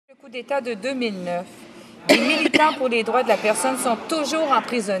Le coup d'État de 2009, des militants pour les droits de la personne sont toujours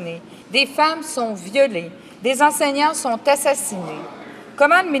emprisonnés, des femmes sont violées, des enseignants sont assassinés.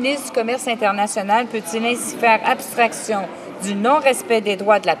 Comment le ministre du Commerce international peut-il ainsi faire abstraction du non-respect des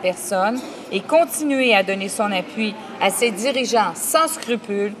droits de la personne et continuer à donner son appui à ses dirigeants sans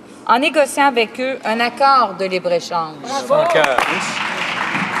scrupules en négociant avec eux un accord de libre-échange?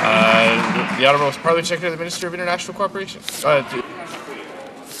 The Honourable Parliament Secretary of the Minister of International Cooperation.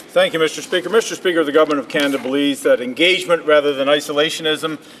 Thank you, Mr. Speaker. Mr. Speaker, the Government of Canada believes that engagement rather than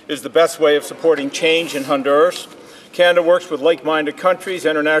isolationism is the best way of supporting change in Honduras. Canada works with like-minded countries,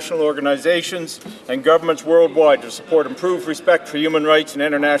 international organizations, and governments worldwide to support improved respect for human rights and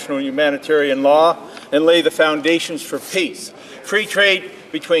international humanitarian law and lay the foundations for peace. Free trade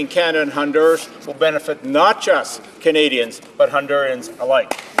between Canada and Honduras will benefit not just Canadians, but Hondurans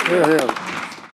alike.